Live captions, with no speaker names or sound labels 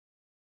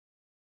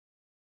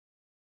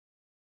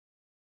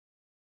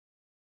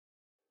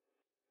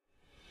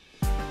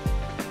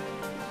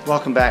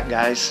Welcome back,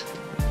 guys.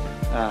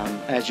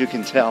 As you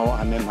can tell,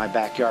 I'm in my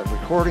backyard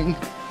recording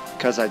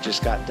because I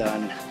just got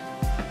done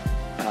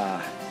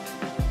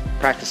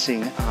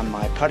practicing on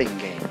my putting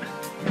game.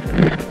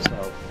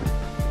 So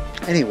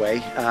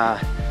anyway,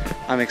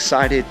 I'm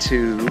excited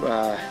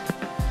to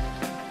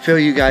fill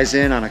you guys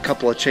in on a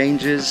couple of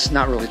changes,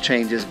 not really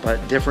changes,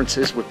 but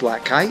differences with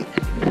Black Kite,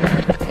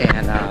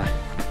 and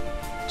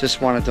just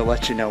wanted to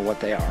let you know what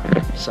they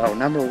are. So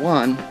number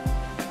one,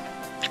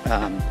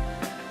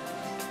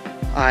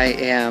 I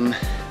am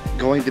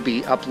going to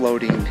be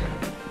uploading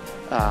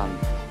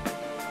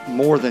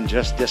more than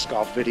just disc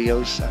golf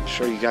videos. I'm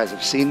sure you guys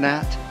have seen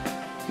that.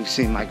 You've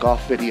seen my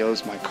golf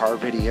videos, my car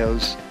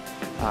videos,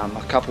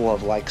 a couple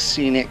of like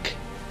scenic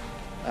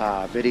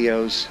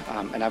videos,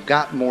 and I've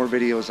got more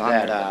videos on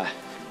that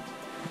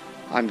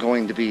I'm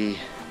going to be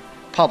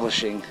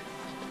publishing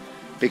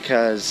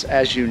because,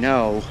 as you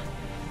know,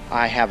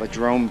 I have a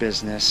drone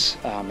business.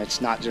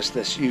 It's not just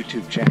this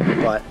YouTube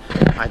channel, but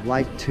I'd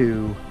like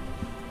to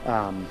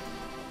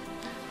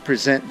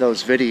present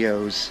those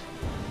videos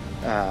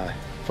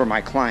for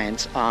my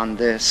clients on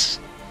this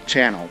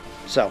channel.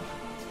 So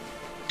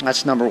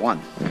that's number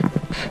one.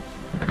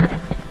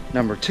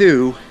 Number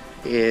two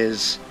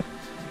is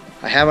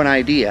I have an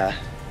idea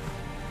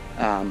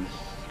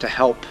to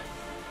help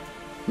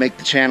make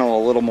the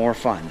channel a little more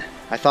fun.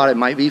 I thought it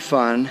might be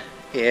fun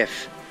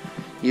if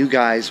you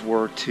guys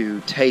were to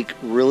take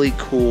really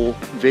cool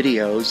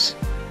videos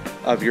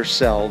of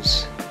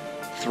yourselves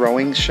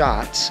throwing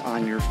shots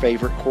on your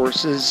favorite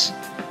courses,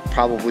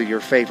 probably your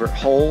favorite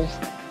hole,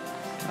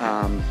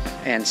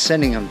 and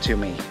sending them to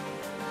me.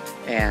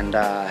 And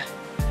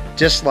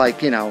just like,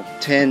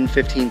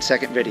 10-15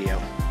 second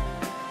video.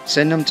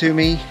 Send them to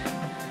me,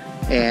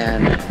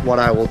 and what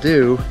I will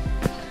do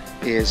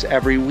is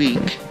every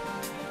week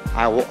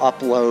I will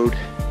upload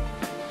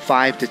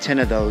 5 to 10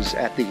 of those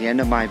at the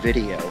end of my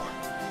video,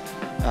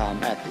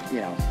 at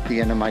the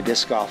end of my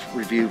disc golf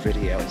review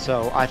video.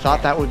 So I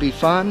thought that would be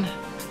fun,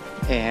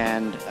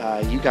 and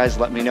you guys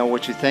let me know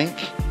what you think.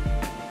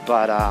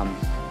 But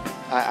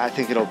I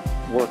think it'll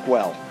work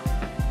well,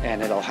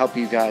 and it'll help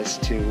you guys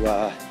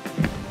to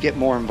get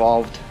more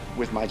involved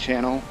with my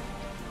channel.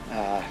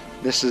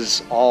 This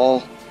is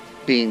all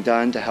being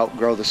done to help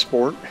grow the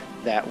sport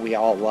that we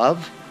all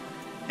love,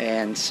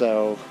 and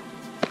so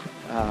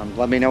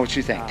let me know what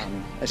you think.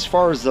 As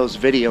far as those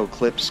video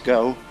clips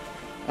go,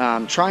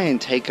 try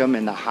and take them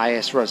in the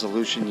highest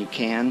resolution you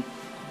can,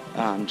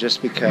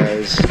 just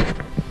because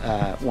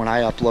when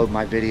I upload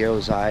my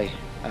videos, I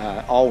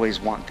always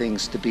want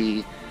things to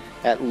be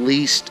at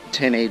least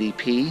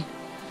 1080p,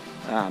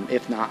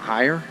 if not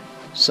higher.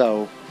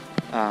 So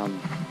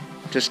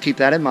just keep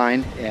that in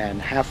mind and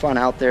have fun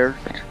out there.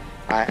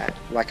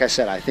 Like I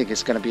said, I think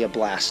it's going to be a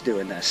blast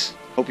doing this.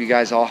 Hope you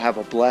guys all have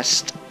a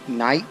blessed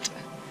night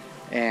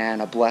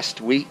and a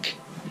blessed week,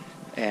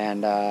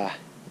 and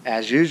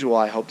as usual,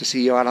 I hope to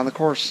see you out on the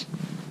course.